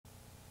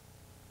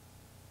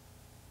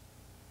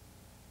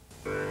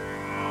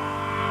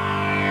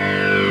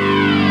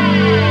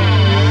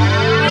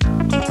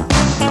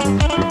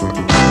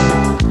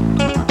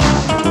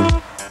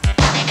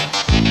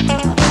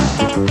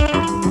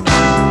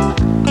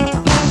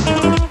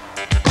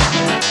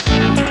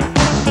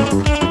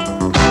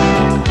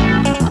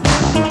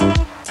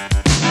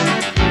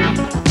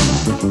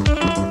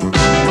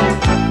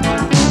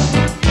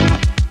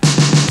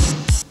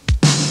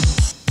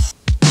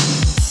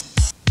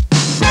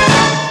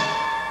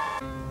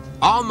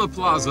On the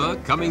plaza,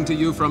 coming to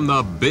you from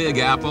the Big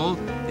Apple,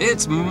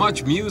 it's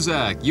Much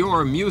Music,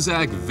 your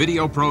music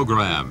video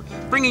program,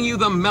 bringing you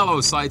the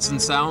mellow sights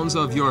and sounds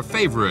of your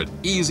favorite,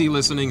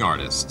 easy-listening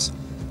artists.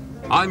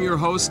 I'm your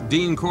host,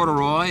 Dean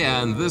Corduroy,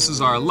 and this is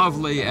our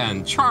lovely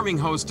and charming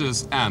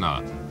hostess,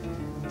 Anna.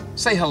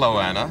 Say hello,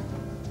 Anna.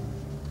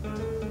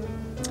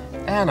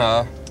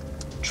 Anna.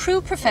 True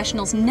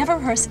professionals never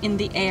rehearse in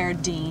the air,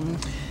 Dean.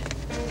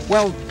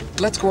 Well,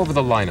 let's go over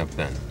the lineup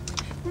then.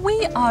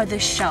 We are the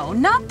show,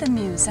 not the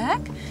music.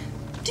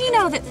 Do you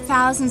know that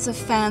thousands of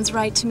fans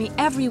write to me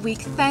every week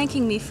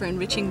thanking me for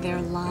enriching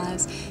their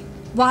lives?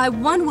 Why,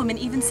 one woman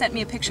even sent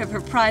me a picture of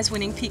her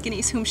prize-winning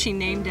Pekingese whom she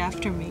named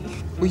after me.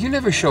 Well, you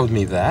never showed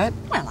me that.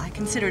 Well, I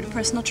consider it a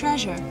personal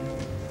treasure.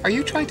 Are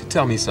you trying to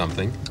tell me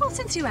something? Well,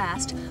 since you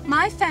asked,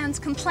 my fans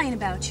complain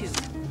about you.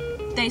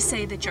 They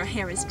say that your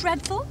hair is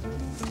dreadful,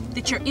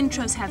 that your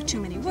intros have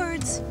too many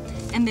words,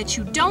 and that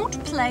you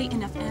don't play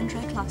enough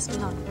Andrei Kloss.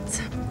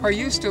 Are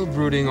you still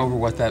brooding over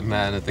what that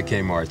man at the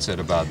Kmart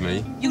said about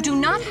me? You do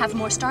not have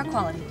more star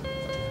quality.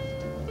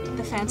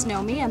 The fans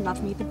know me and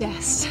love me the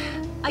best.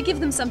 I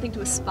give them something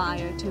to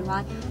aspire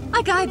to.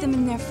 I guide them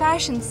in their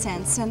fashion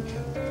sense, and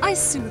I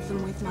soothe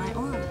them with my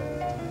aura.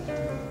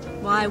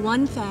 Why,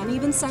 one fan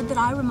even said that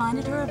I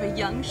reminded her of a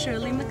young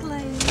Shirley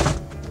MacLaine.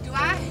 Do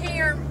I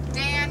hear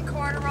Dan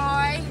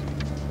Corduroy?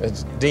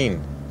 It's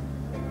Dean.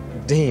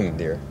 Dean,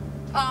 dear.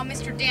 Oh,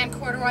 Mr. Dan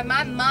Corduroy,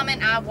 my mom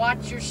and I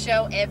watch your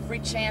show every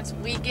chance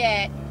we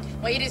get.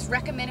 Well, it is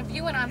recommended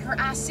viewing on her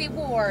IC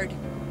ward.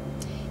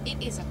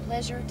 It is a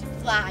pleasure to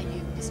fly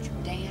you, Mr.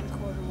 Dan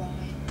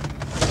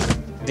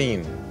Corduroy.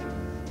 Dean.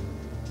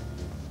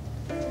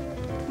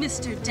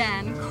 Mr.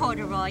 Dan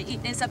Corduroy,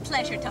 it is a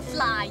pleasure to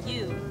fly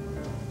you.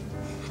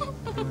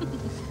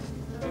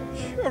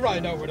 Sure, I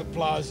know where the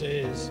plaza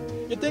is.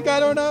 You think I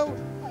don't know?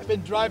 I've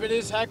been driving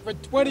this hack for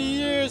 20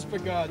 years, for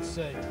God's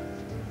sake.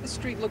 This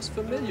street looks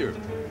familiar.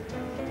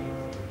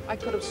 I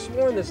could have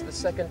sworn this is the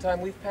second time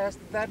we've passed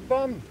that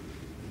bum.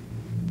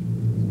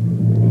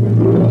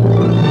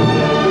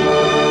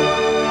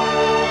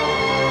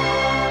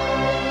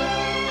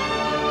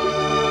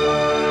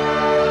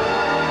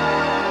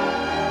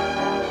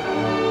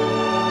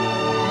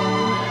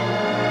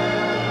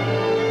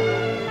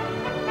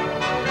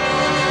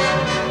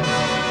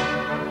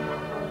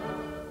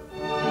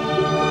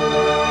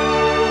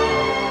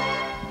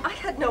 I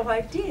had no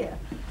idea.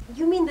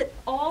 You mean that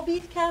all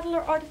beef cattle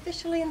are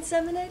artificially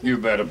inseminated? You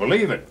better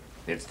believe it.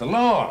 It's the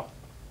law.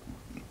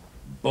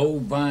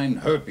 Bovine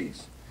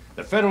herpes.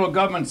 The federal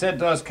government said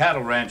to us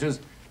cattle ranchers,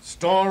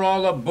 store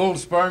all the bull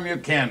sperm you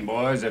can,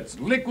 boys. It's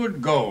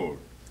liquid gold.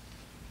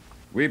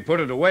 We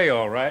put it away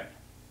all right.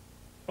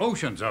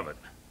 Oceans of it.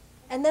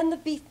 And then the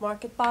beef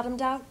market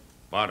bottomed out?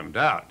 Bottomed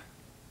out.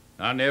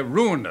 And they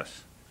ruined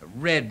us. The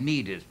red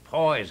meat is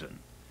poison.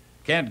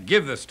 Can't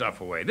give the stuff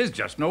away. There's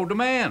just no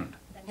demand.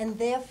 And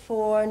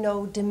therefore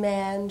no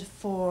demand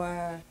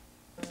for...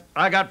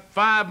 I got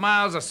 5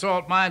 miles of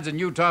salt mines in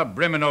Utah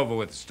brimming over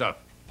with stuff.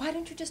 Why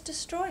don't you just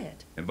destroy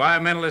it?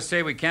 Environmentalists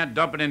say we can't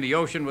dump it in the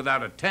ocean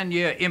without a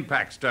 10-year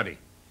impact study.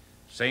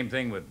 Same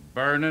thing with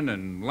burning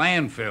and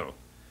landfill.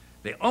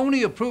 The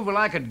only approval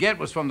I could get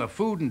was from the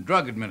Food and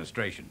Drug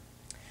Administration.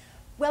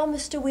 Well,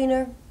 Mr.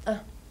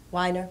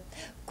 Weiner,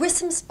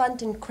 Grissom,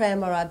 Spunt, and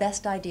Krem are our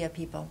best idea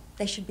people.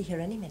 They should be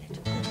here any minute.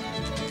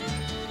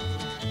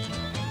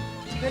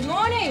 Good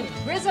morning,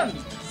 Grissom,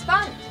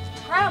 Spunt,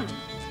 Crumb.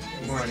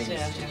 Good morning,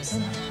 Miss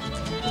Jackson.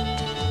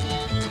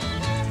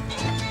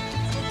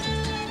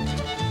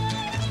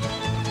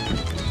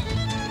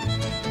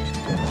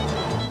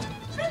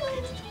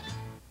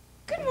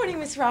 Good morning,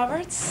 Miss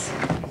Roberts.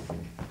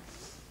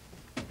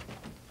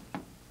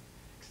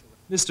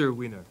 Mr.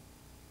 Weiner.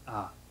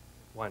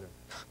 Weiner.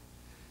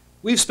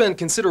 We've spent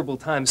considerable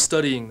time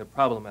studying the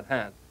problem at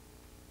hand.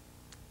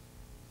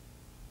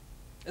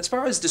 As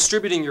far as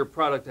distributing your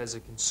product as a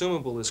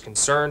consumable is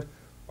concerned,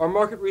 our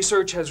market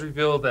research has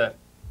revealed that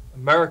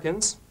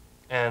Americans,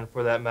 and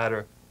for that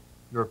matter,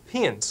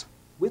 Europeans,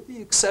 with the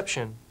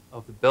exception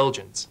of the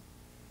Belgians,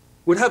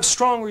 would have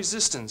strong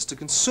resistance to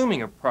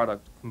consuming a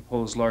product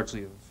composed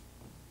largely of.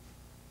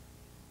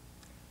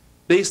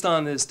 Based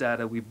on this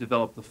data, we've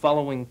developed the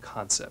following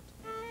concept.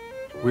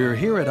 We're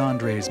here at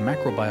Andre's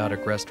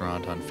macrobiotic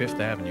restaurant on 5th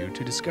Avenue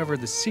to discover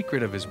the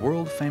secret of his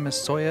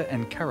world-famous soya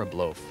and carob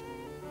loaf.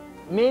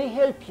 May I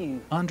help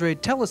you? Andre,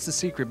 tell us the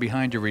secret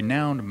behind your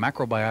renowned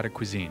macrobiotic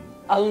cuisine.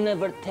 I'll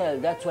never tell.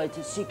 That's why it's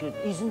a secret,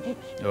 isn't it?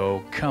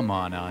 Oh, come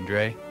on,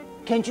 Andre.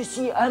 Can't you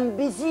see I'm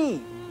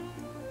busy?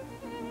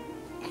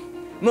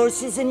 More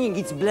seasoning,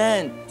 it's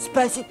bland.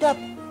 Spice it up.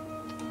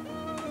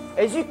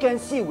 As you can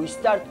see, we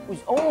start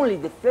with only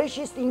the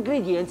freshest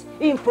ingredients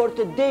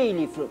imported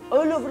daily from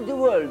all over the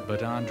world.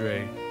 But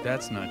Andre,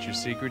 that's not your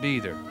secret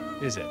either,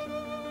 is it?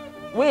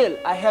 Well,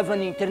 I have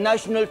an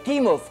international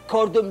team of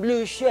cordon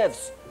bleu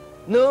chefs.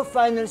 No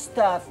finer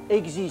stuff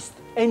exists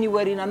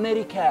anywhere in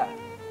America.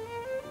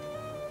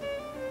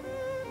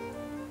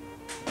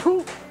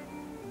 Pooh!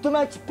 Too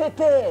much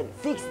pepper.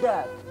 Fix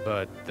that.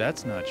 But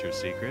that's not your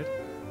secret.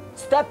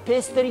 Stop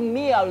pestering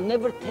me, I'll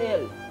never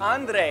tell.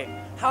 Andre,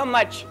 how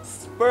much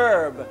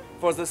spurb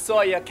for the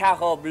soya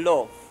Carol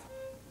Beloff?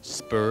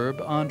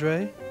 Spurb,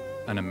 Andre?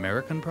 An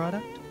American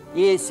product?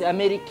 Yes,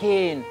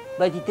 American,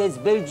 but it is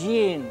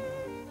Belgian.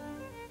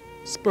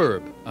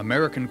 Spurb,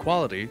 American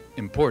quality,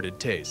 imported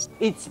taste.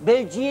 It's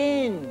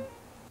Belgian.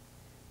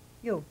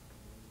 You.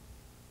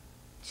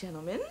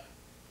 Gentlemen,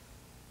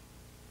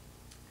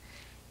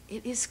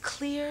 it is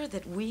clear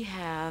that we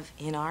have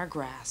in our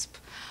grasp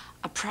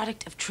a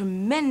product of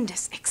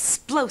tremendous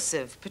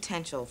explosive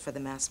potential for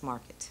the mass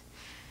market.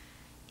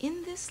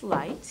 In this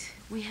light,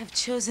 we have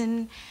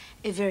chosen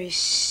a very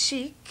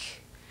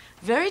chic,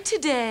 very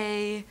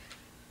today,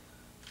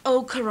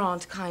 au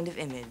courant kind of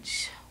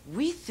image.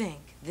 We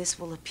think this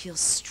will appeal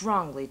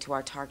strongly to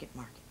our target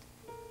market.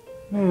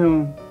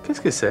 Mais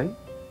qu'est-ce que c'est?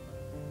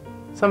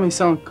 Ça me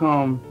semble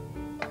comme...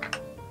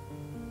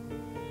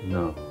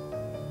 Non.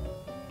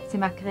 C'est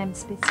ma crème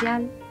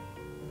spéciale.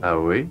 Ah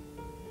oui?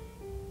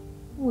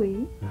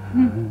 Oui.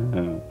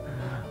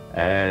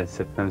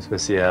 Cette crème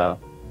spéciale,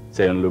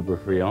 c'est un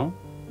lubrifiant?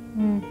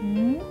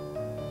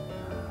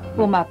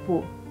 Pour ma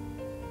peau.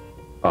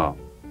 Oh.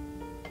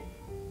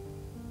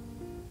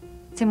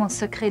 C'est mon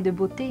secret de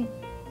beauté.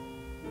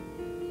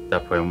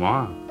 D'après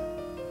moi,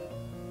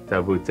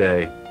 ta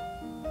bouteille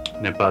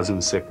n'est pas un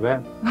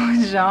secret.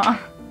 Jean.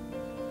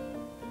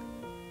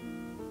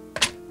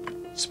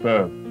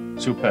 Superb.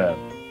 Superb.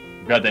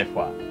 Gardez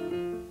foi.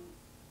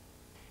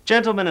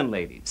 Gentlemen and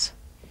ladies,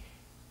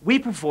 we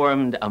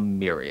performed a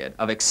myriad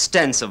of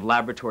extensive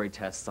laboratory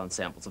tests on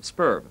samples of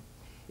spurb.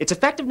 Its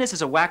effectiveness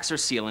as a wax or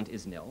sealant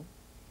is nil.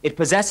 It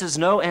possesses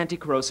no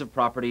anti-corrosive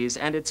properties,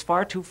 and it's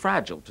far too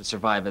fragile to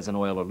survive as an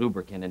oil or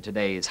lubricant in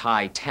today's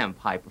high-temp,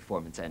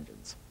 high-performance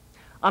engines.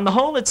 On the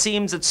whole, it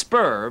seems that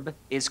spurb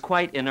is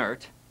quite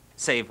inert,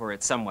 save for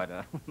its somewhat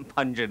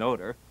pungent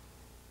odor.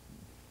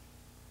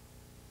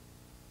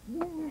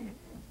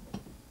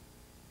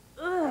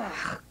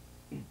 Ugh.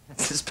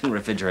 It's just been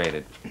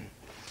refrigerated.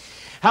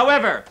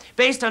 However,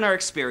 based on our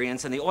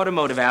experience in the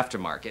automotive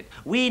aftermarket,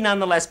 we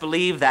nonetheless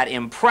believe that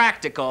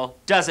impractical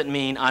doesn't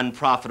mean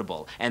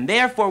unprofitable, and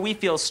therefore we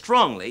feel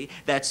strongly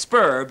that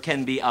spurb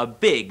can be a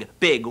big,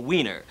 big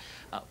winner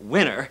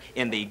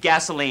in the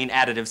gasoline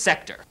additive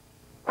sector.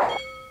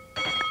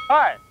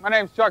 Hi, my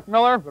name's Chuck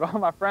Miller, but all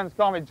my friends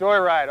call me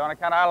Joyride on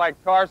account of I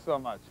like cars so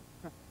much.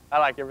 I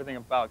like everything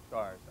about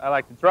cars. I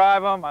like to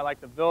drive them, I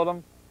like to build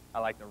them, I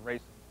like to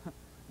race them.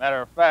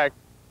 Matter of fact,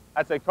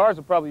 I'd say cars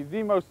are probably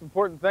the most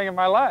important thing in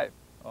my life.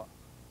 Oh,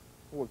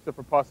 except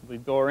for possibly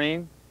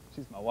Doreen.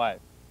 She's my wife.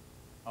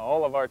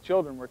 All of our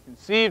children were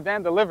conceived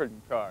and delivered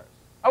in cars.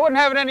 I wouldn't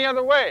have it any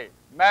other way.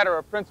 Matter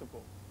of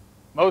principle.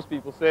 Most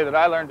people say that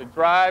I learned to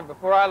drive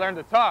before I learned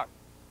to talk.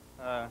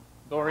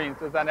 Doreen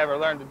says I never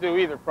learned to do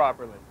either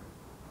properly.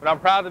 But I'm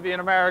proud to be an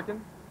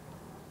American,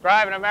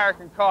 drive an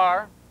American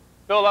car,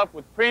 filled up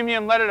with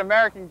premium leaded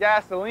American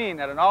gasoline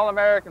at an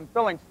all-American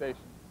filling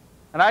station.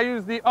 And I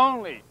use the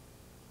only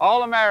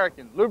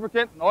all-American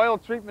lubricant and oil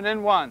treatment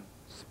in one,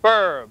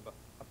 spurb,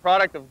 a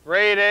product of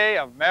grade A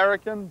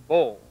American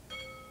bull.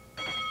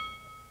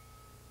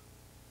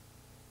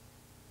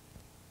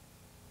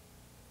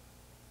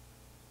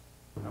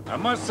 I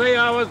must say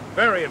I was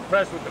very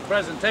impressed with the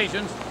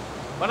presentations,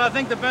 but I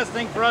think the best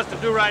thing for us to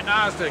do right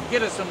now is to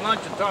get us some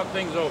lunch and talk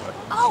things over.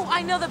 Oh,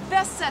 I know the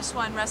best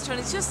Szechuan restaurant.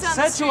 It's just down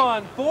the street.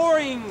 Szechuan,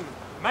 boring.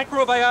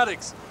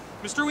 Macrobiotics.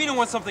 Mr. Wiener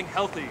wants something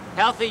healthy.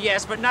 Healthy,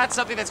 yes, but not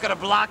something that's gonna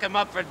block him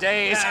up for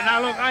days. Yeah,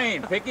 now look, I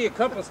ain't picky. A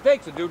couple of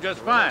steaks would do just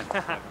fine.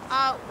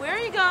 Where are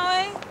you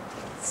going?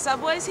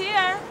 Subway's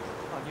here.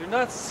 Oh, you're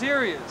not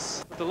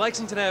serious. The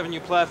Lexington Avenue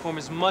platform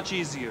is much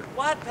easier.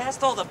 What?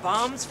 Past all the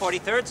bums?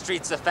 43rd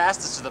Street's the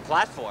fastest to the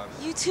platform.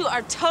 You two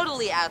are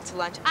totally out to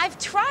lunch. I've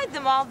tried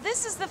them all.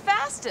 This is the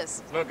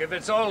fastest. Look, if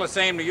it's all the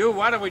same to you,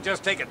 why don't we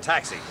just take a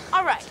taxi?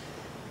 All right.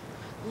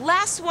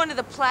 Last one to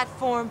the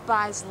platform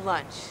buys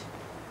lunch.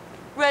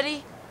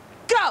 Ready?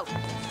 Go!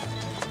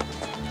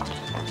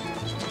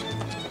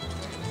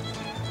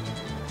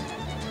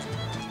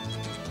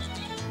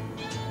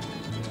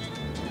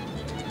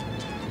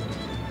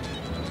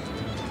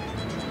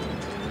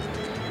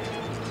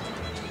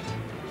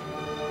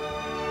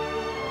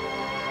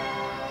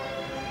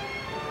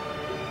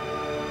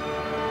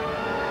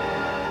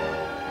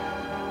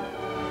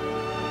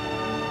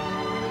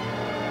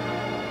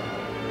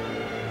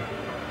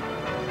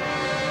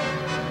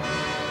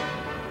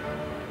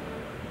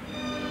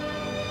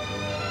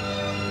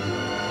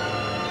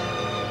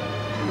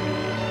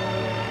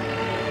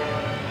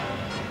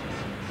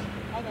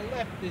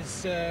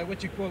 Is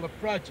what you call a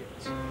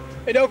project.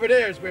 And over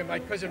there is where my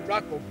cousin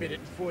Rocco bid it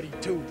in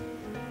 42.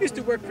 Used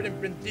to work for them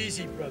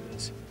Brindisi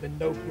brothers, the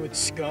no-good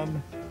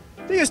scum.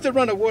 They used to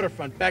run a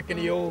waterfront back in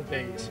the old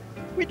days.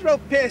 We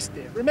drove past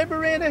there,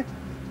 remember, Anna?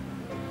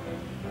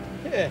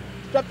 Yeah,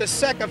 dropped a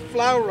sack of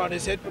flour on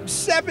his head from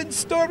 7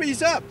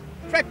 stories up,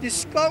 cracked his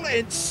skull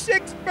and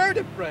 6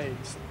 vertebrae.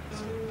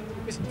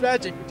 It was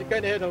tragic, but you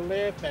kind of had to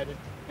laugh at it.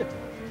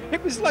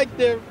 It was like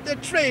their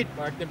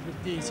trademark, them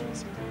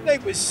Brindisi's. They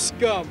was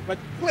scum, but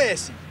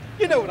classy.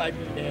 You know what I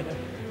mean, Anna.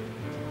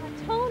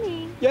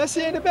 Yes,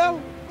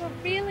 Isabelle? We're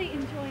really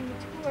enjoying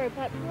the tour,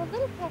 but we're a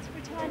little pressed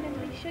for time and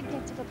we should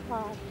get to the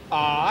plot.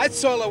 Ah,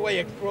 it's all the way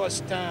across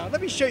town.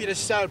 Let me show you the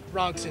South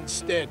Bronx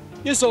instead.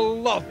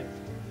 You'll love it.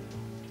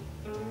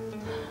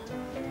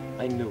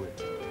 I knew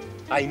it.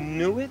 I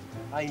knew it.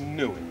 I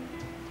knew it.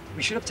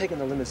 We should have taken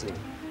the limousine.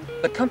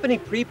 The company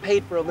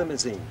prepaid for a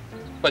limousine,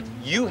 but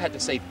you had to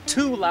save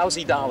 $2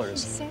 lousy. He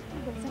said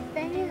he was a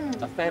fan.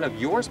 A fan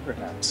of yours,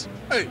 perhaps.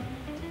 Hey,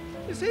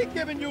 is he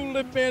giving you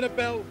lip,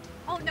 Isabelle?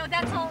 Oh, no,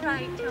 that's all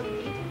right,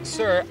 Tony.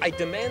 Sir, I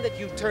demand that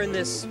you turn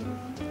this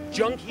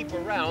junk heap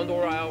around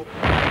or I'll... What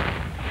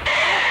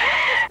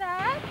was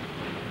that?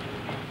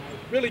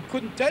 I really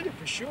couldn't tell you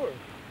for sure.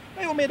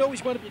 My old man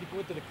always wanted me to go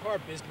into the car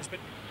business, but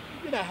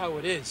you know how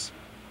it is.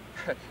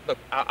 Look,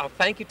 I'll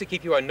thank you to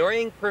keep your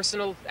annoying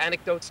personal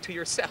anecdotes to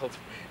yourself.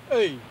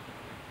 Hey,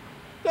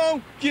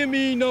 don't give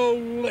me no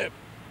lip.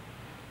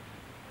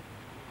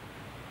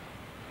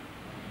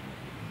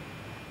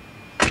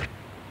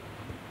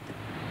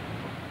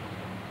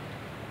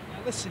 Now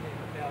listen,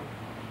 Isabelle.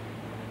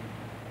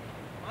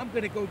 I'm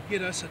gonna go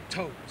get us a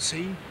tow,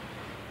 see?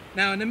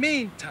 Now in the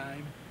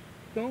meantime,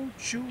 don't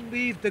you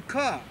leave the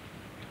car.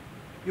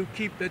 You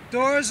keep the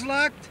doors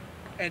locked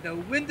and the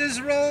windows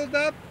rolled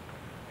up,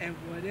 and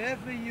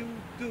whatever you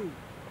do,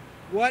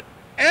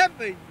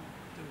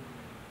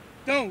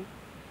 don't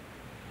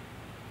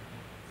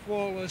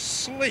fall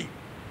asleep.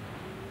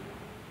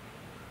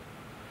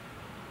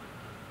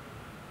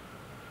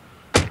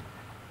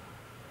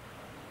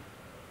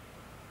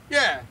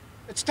 Yeah,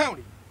 it's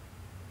Tony.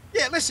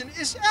 Yeah, listen,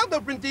 is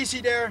Aldo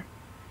Brindisi there?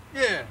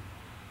 Yeah,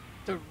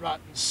 the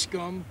rotten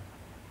scum.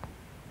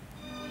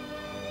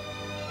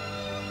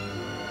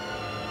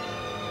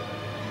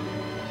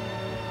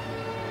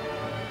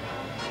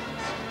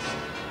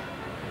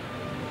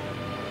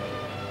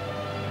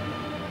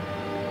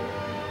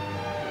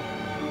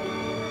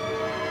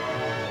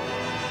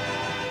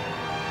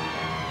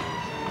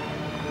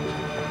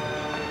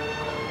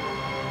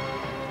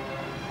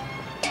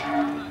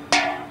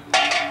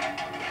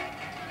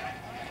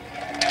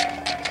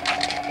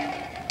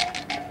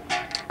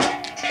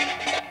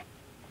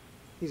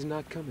 He's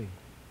not coming.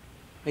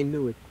 I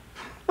knew it.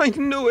 I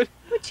knew it.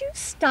 Would you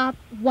stop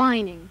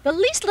whining? The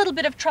least little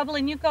bit of trouble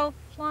and you go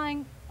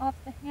flying off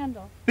the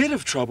handle. Bit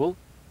of trouble?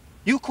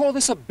 You call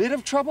this a bit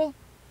of trouble?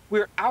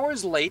 We're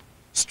hours late,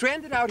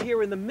 stranded out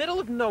here in the middle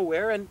of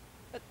nowhere, and...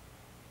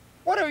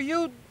 what are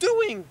you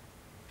doing?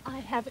 I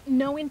have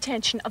no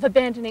intention of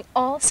abandoning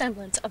all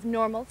semblance of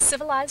normal,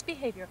 civilized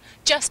behavior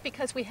just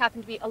because we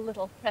happen to be a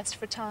little pressed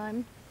for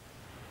time.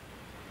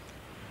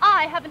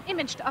 I have an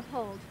image to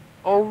uphold.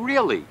 Oh,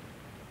 really?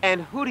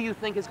 And who do you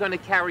think is going to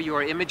carry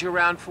your image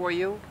around for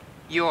you?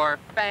 Your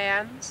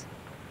fans?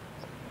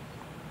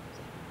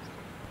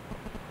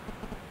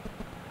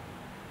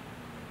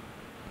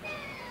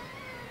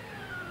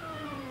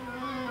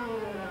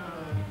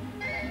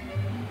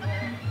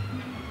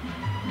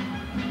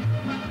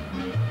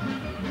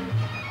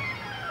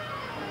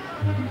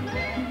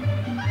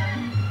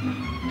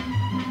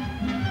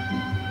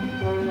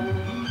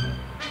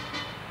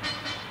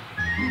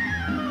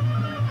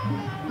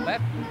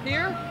 Left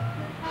here?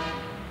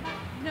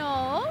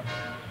 No,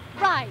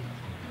 right.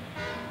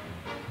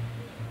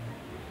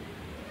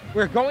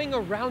 We're going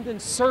around in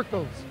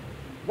circles.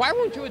 Why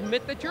won't you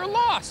admit that you're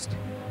lost?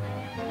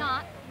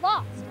 Not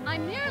lost.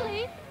 I'm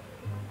merely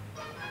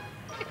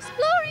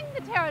exploring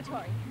the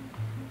territory.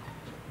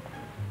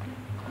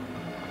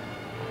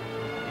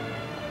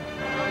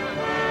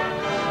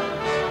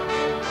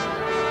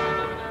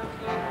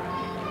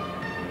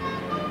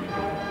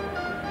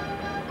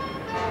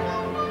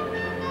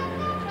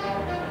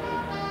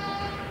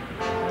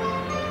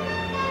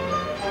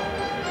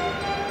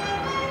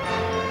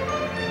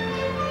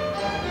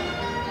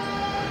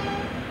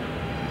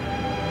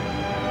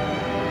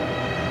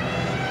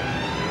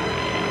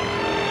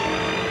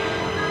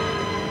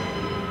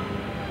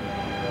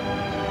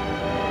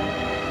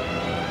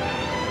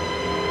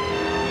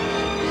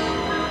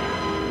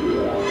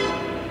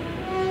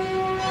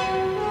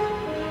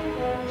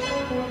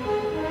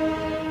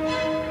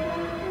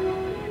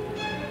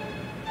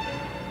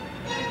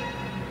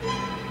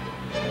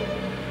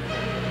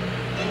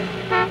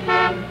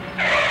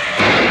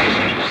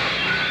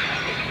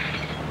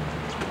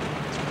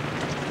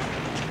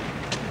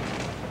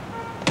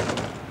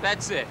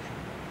 That's it.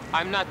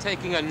 I'm not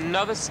taking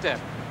another step.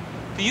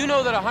 Do you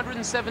know that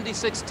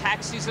 176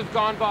 taxis have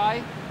gone by?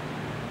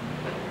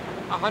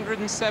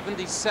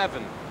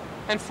 177.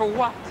 And for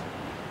what?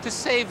 To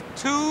save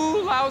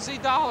 $2 lousy.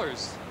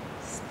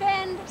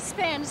 Spend,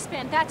 spend,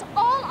 spend. That's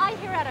all I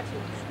hear out of you.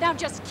 Now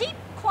just keep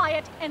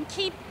quiet and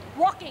keep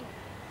walking.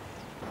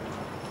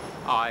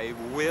 I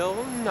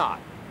will not.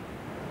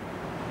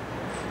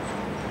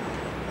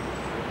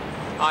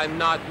 I'm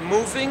not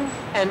moving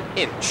an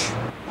inch.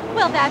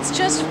 Well, that's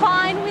just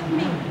fine with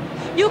me.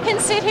 You can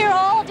sit here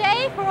all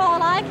day for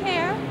all I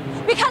care.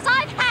 Because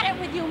I've had it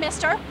with you,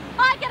 mister.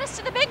 I get us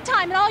to the big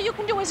time and all you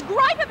can do is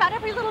gripe about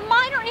every little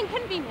minor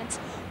inconvenience.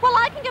 Well,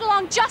 I can get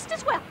along just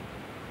as well.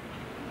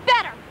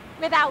 Better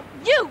without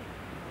you.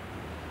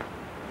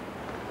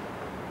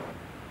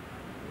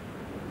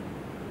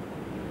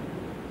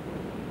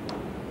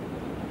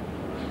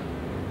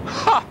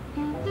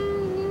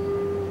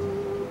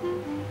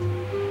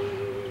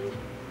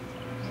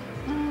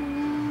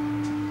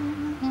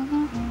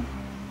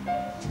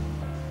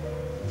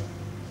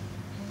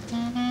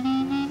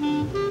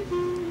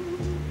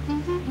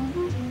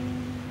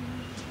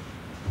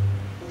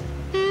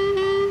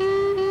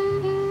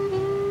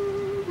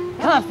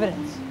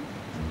 Confidence.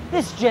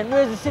 This gent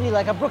wears the city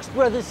like a Brooks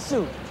Brothers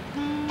suit.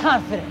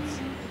 Confidence.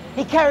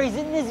 He carries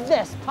it in his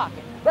vest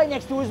pocket, right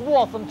next to his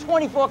Waltham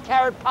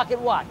 24-karat pocket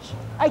watch.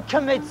 I'd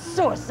commit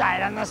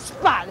suicide on the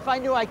spot if I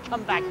knew I'd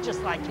come back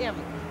just like him.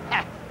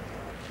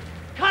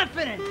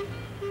 Confident.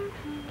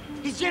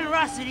 His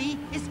generosity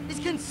is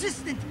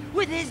consistent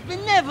with his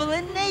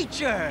benevolent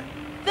nature.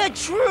 The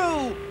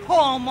true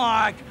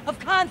hallmark of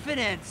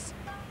confidence.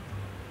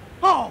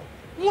 Oh,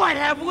 what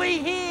have we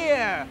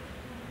here?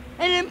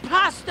 An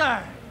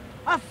imposter,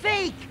 a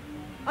fake,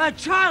 a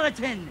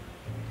charlatan,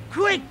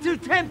 quick to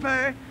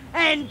temper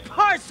and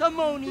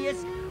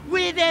parsimonious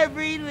with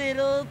every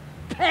little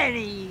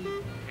penny.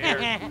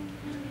 Here,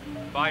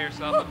 buy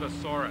yourself a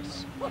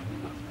thesaurus.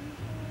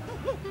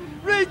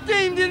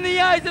 Redeemed in the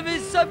eyes of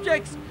his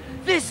subjects,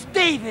 this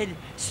David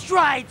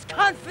strides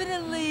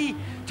confidently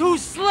to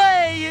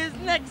slay his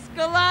next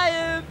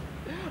Goliath.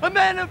 A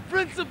man of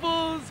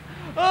principles,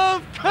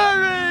 of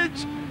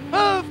courage,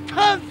 of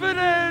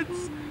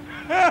confidence.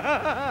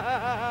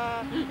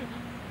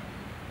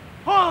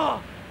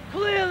 Oh,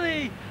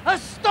 clearly a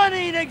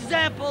stunning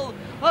example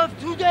of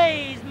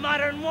today's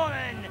modern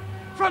woman.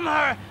 From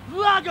her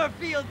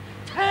Lagerfield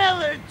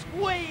tailored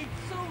tweed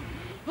suit.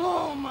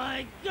 Oh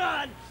my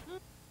God.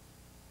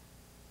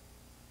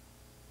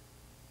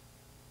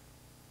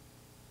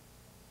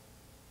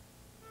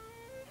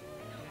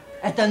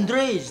 At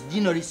Andre's,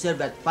 dinner is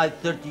served at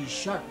 5:30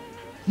 sharp.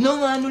 No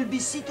one will be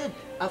seated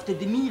after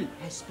the meal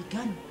has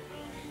begun.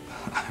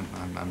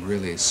 I'm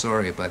really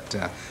sorry, but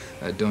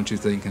don't you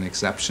think an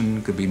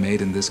exception could be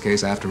made in this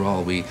case? After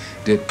all, we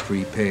did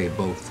prepay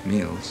both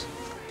meals.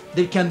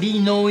 There can be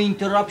no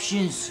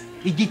interruptions.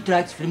 It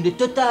detracts from the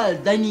total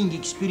dining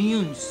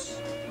experience.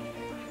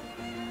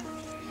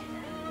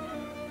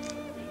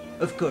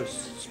 Of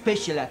course,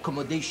 special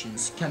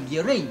accommodations can be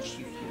arranged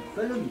if you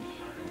follow me.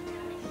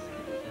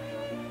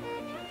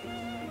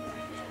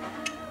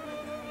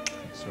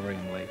 Sorry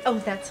I'm late. Oh,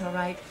 that's all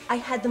right. I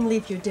had them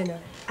leave your dinner.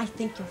 I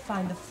think you'll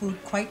find the food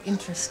quite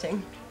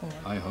interesting.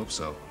 I hope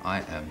so.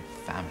 I am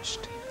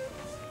famished.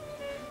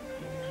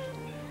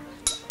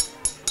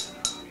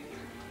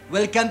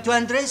 Welcome to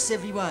Andres,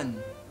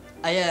 everyone.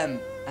 I am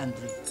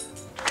Andre.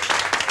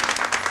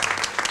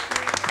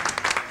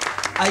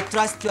 I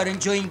trust you are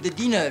enjoying the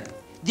dinner.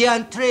 The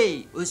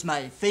entree was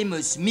my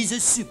famous miso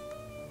soup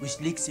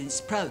with leeks and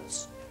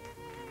sprouts,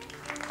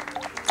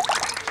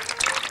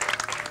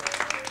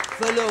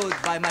 followed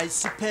by my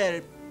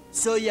superb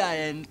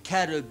soya and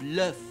carrot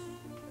bluff.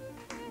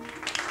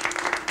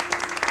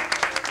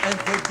 And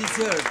for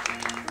dessert,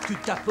 to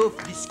top off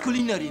this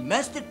culinary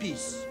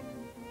masterpiece,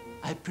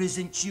 I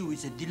present you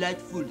with a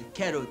delightful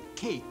carrot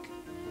cake,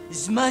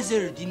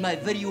 smothered in my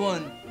very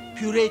own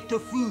puree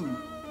tofu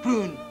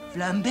prune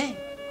flambé.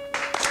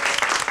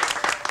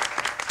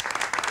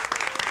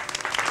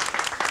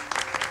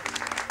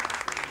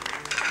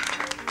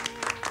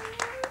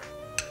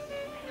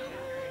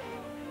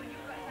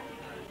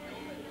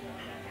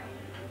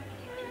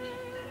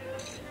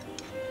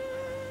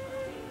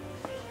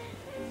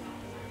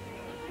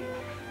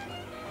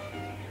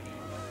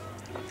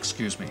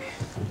 Excuse me.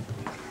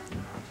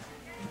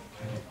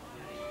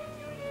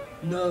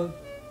 No,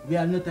 we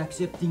are not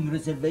accepting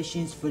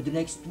reservations for the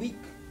next week.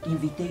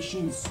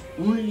 Invitations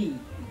only.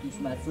 It is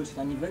my first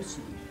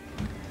anniversary.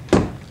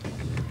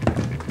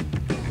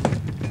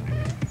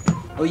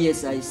 Oh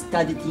yes, I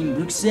studied in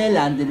Bruxelles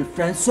under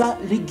François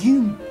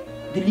Legume,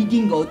 the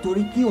leading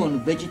authority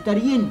on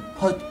vegetarian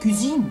haute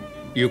cuisine.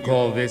 You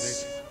call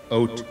this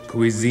haute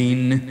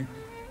cuisine?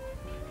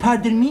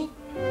 Pardon me?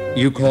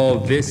 You call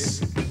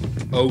this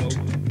haute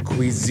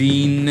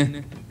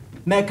cuisine?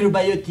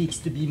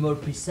 Macrobiotics, to be more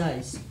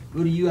precise.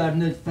 Or you are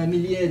not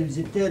familiar with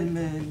the term,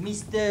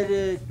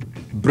 Mr.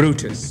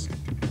 Brutus.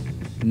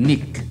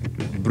 Nick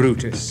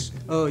Brutus.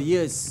 Oh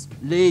yes,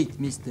 late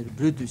Mr.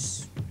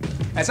 Brutus.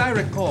 As I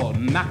recall,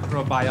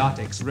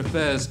 macrobiotics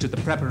refers to the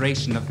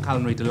preparation of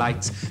culinary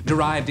delights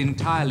derived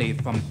entirely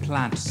from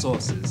plant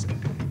sources.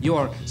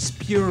 Your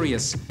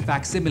spurious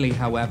facsimile,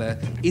 however,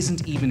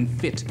 isn't even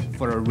fit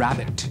for a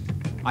rabbit.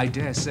 I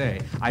dare say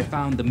I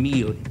found the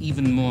meal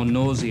even more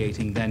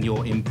nauseating than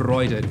your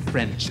embroidered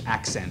French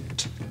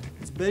accent.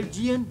 It's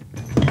Belgian.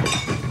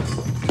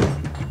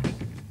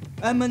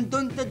 I'm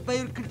undaunted by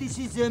your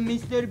criticism,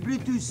 Mr.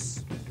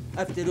 Brutus.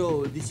 After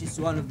all, this is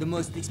one of the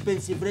most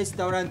expensive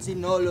restaurants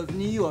in all of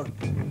New York.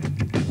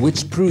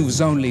 Which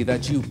proves only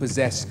that you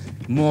possess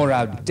more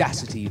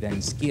audacity than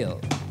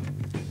skill.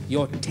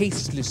 Your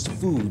tasteless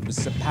food was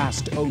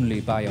surpassed only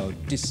by your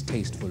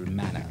distasteful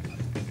manner.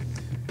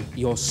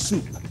 Your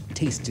soup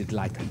tasted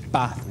like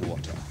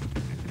bathwater.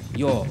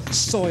 Your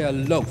soya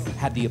loaf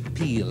had the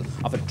appeal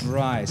of a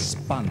dry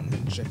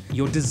sponge.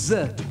 Your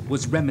dessert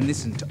was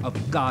reminiscent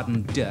of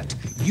garden dirt.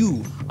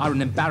 You are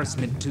an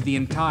embarrassment to the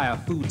entire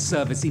food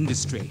service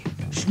industry.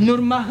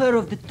 Schnurmacher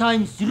of the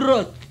Times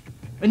wrote,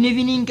 an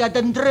evening at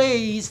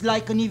Andre is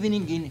like an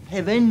evening in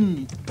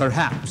heaven.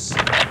 Perhaps.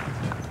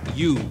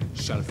 You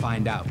shall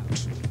find out.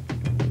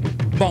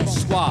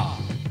 Bonsoir,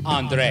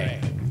 André.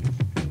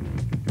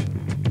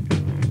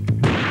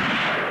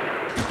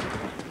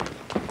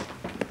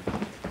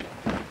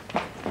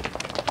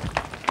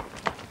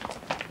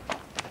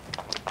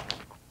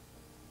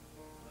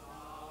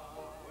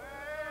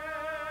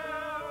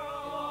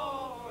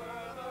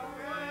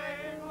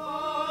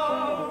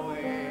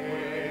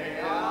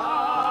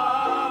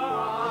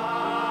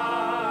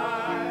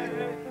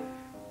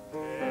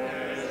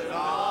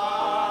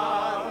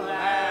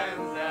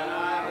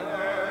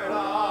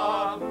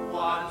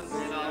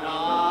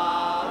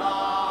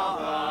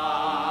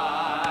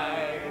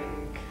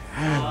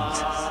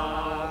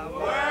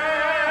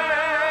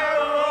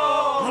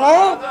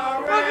 For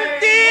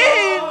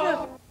Dean!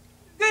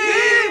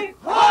 Dean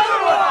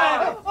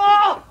Corduroy!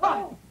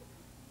 Oh!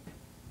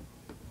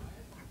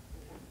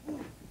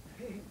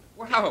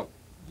 Wow,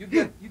 you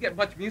get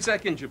much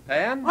music in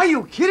Japan? Are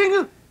you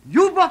kidding?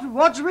 You brought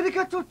Roger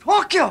Whittaker to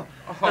Tokyo!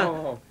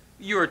 Oh,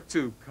 you're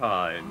too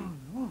kind.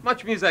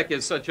 Much Music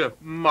is such a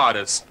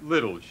modest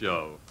little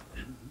show.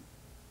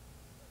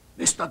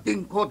 Mr.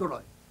 Dean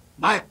Corduroy,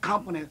 my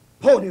company,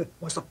 Pony,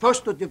 was the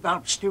first to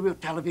develop stereo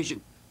television.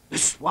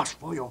 This was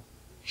for your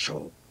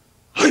show.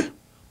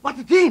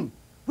 But Dean,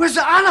 where's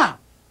Anna?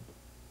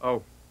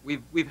 Oh,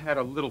 we've had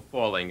a little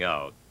falling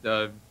out.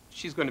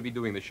 She's going to be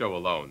doing the show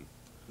alone.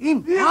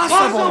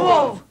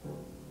 Impossible!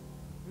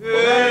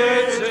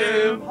 It's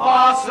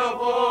impossible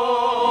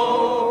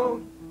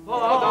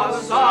for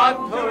the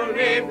sun to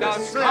leave the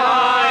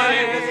sky.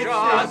 It's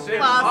just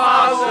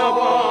impossible.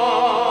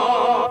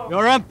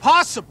 You're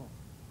impossible.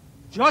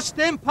 Just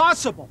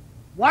impossible.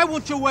 Why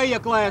won't you wear your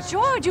glasses?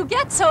 George, you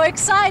get so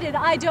excited.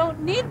 I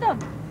don't need them.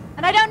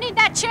 And I don't need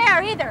that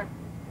chair either.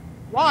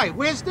 Why?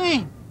 Where's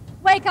Dean?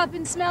 Wake up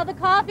and smell the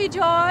coffee,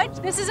 George.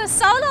 This is a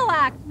solo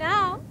act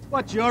now.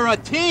 But you're a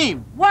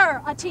team.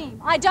 We're a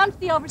team. I dumped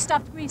the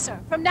overstuffed greaser.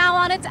 From now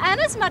on, it's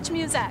Anna's Much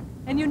Music.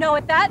 And you know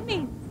what that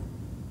means.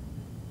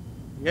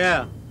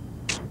 Yeah.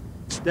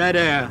 Dead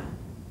air.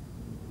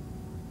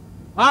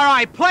 All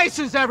right,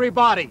 places,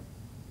 everybody.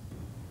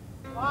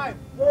 5,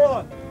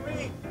 4,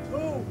 3, 2,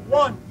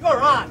 1.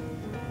 You're on.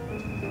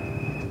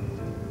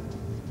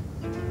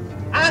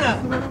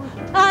 Anna.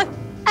 And I'm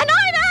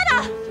Anna.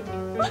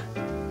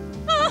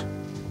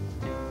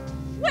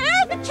 Where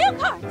are the cue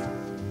cards?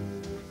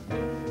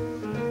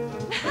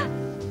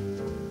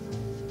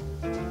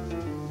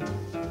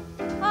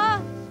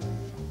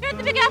 Here at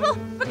the Big Apple.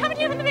 We're coming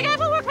to you from the Big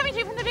Apple. We're coming to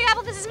you from the Big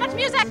Apple. This is Much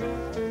Music.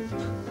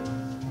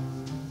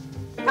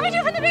 Coming to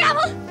you from the Big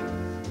Apple.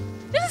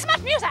 This is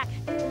Much Music.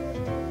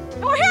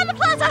 And we're here on the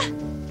plaza.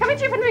 Coming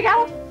to you from the Big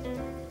Apple.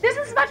 This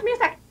is Much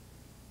Music.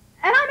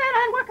 And I'm Anna,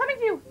 and we're coming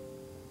to you.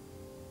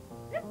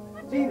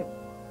 Dean,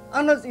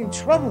 Anna's in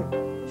trouble.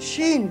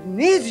 She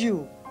needs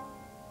you.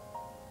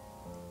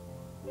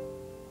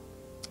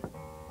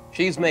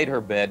 She's made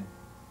her bed.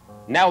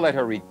 Now let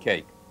her eat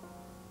cake.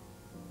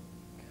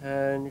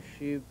 Can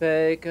she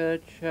bake a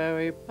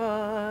cherry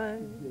pie?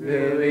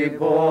 Billy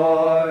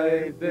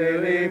boy,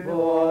 Billy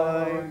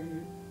boy,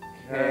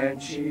 can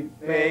she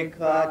bake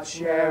a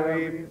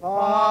cherry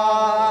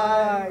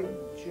pie?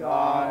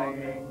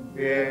 Charming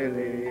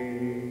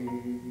Billy.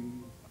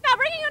 Now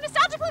bringing you a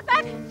nostalgic look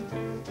back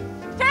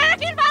to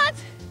anarchy and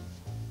violence.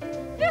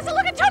 Here's a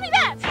look at Tony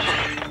Vance.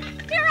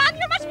 Here on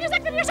your Much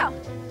Music video show.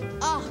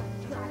 Oh,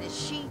 God, is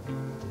she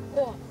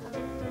awful?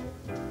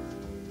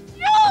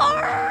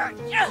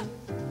 George!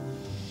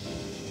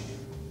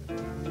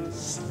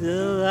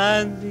 Still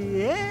on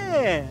the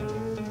air.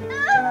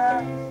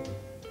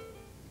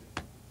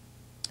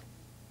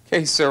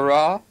 Que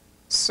sera,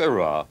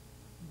 sera.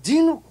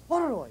 Dean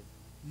Corduroy,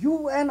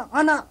 you and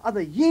Anna are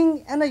the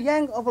yin and the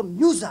yang of a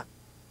music.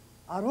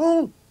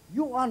 Aaron,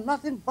 you are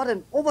nothing but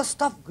an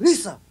overstuffed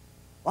greaser.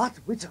 But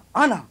with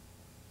Anna,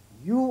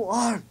 you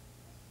are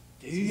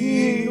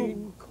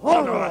Dean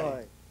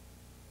Corduroy.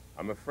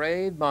 I'm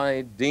afraid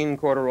my Dean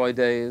Corduroy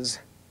days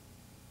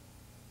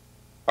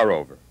are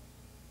over.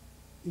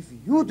 If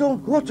you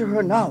don't go to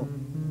her now,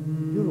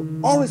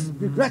 you'll always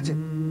regret it.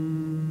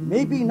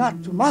 Maybe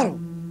not tomorrow,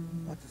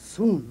 but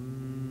soon,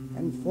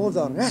 and for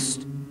the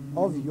rest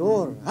of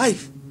your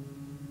life.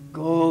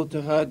 Go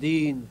to her,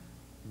 Dean.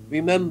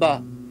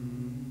 Remember,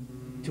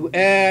 to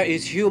err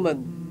is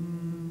human,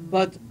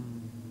 but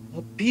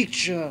a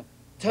picture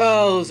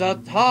tells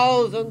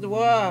 1,000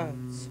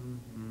 words.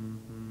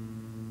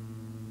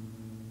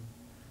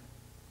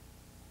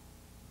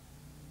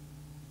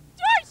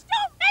 George,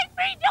 don't make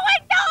me do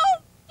it! No!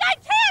 I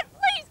can't,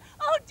 please!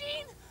 Oh,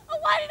 Dean! Oh,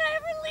 why did I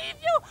ever leave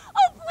you?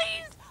 Oh,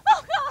 please!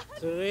 Oh, God!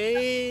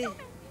 3,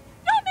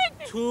 Don't make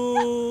me...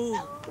 2,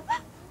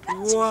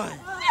 1.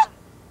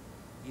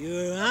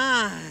 You're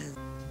on.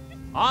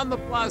 On the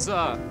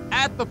plaza,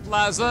 at the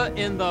plaza,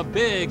 in the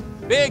Big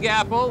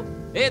Apple,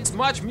 it's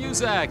Much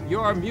Music,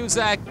 your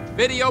music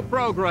video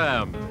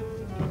program.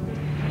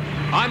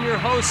 I'm your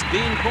host,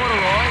 Dean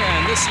Corduroy,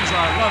 and this is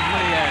our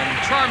lovely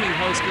and charming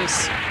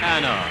hostess,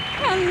 Anna.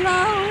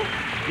 Hello.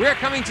 We're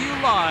coming to you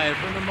live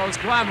from the most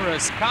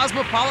glamorous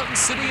cosmopolitan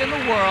city in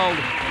the world,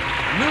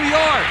 New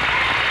York.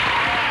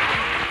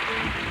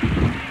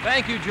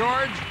 Thank you,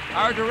 George.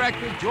 Our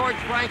director, George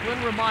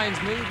Franklin,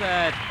 reminds me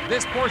that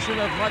this portion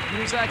of Much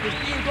Music is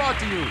being brought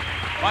to you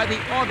by the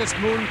August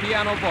Moon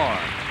Piano Bar.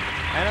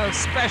 And a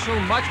special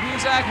Much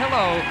Music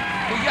hello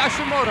to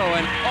Yashimoto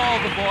and all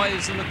the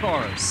boys in the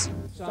chorus.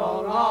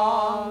 So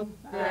long,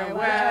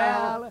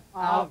 farewell,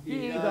 auf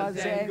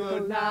Wiedersehen,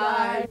 good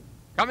night.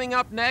 Coming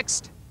up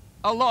next,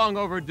 a long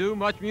overdue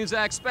Much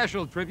Music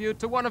special tribute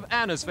to one of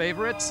Anna's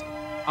favorites,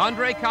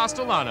 Andre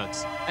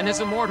Castellanos and his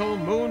immortal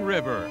Moon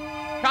River,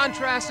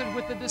 contrasted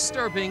with the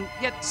disturbing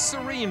yet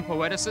serene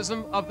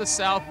poeticism of the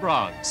South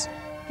Bronx,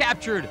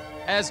 captured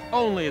as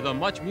only the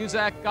Much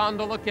Music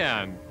gondola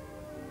can.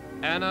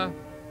 Anna,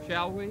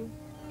 shall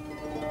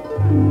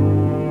we?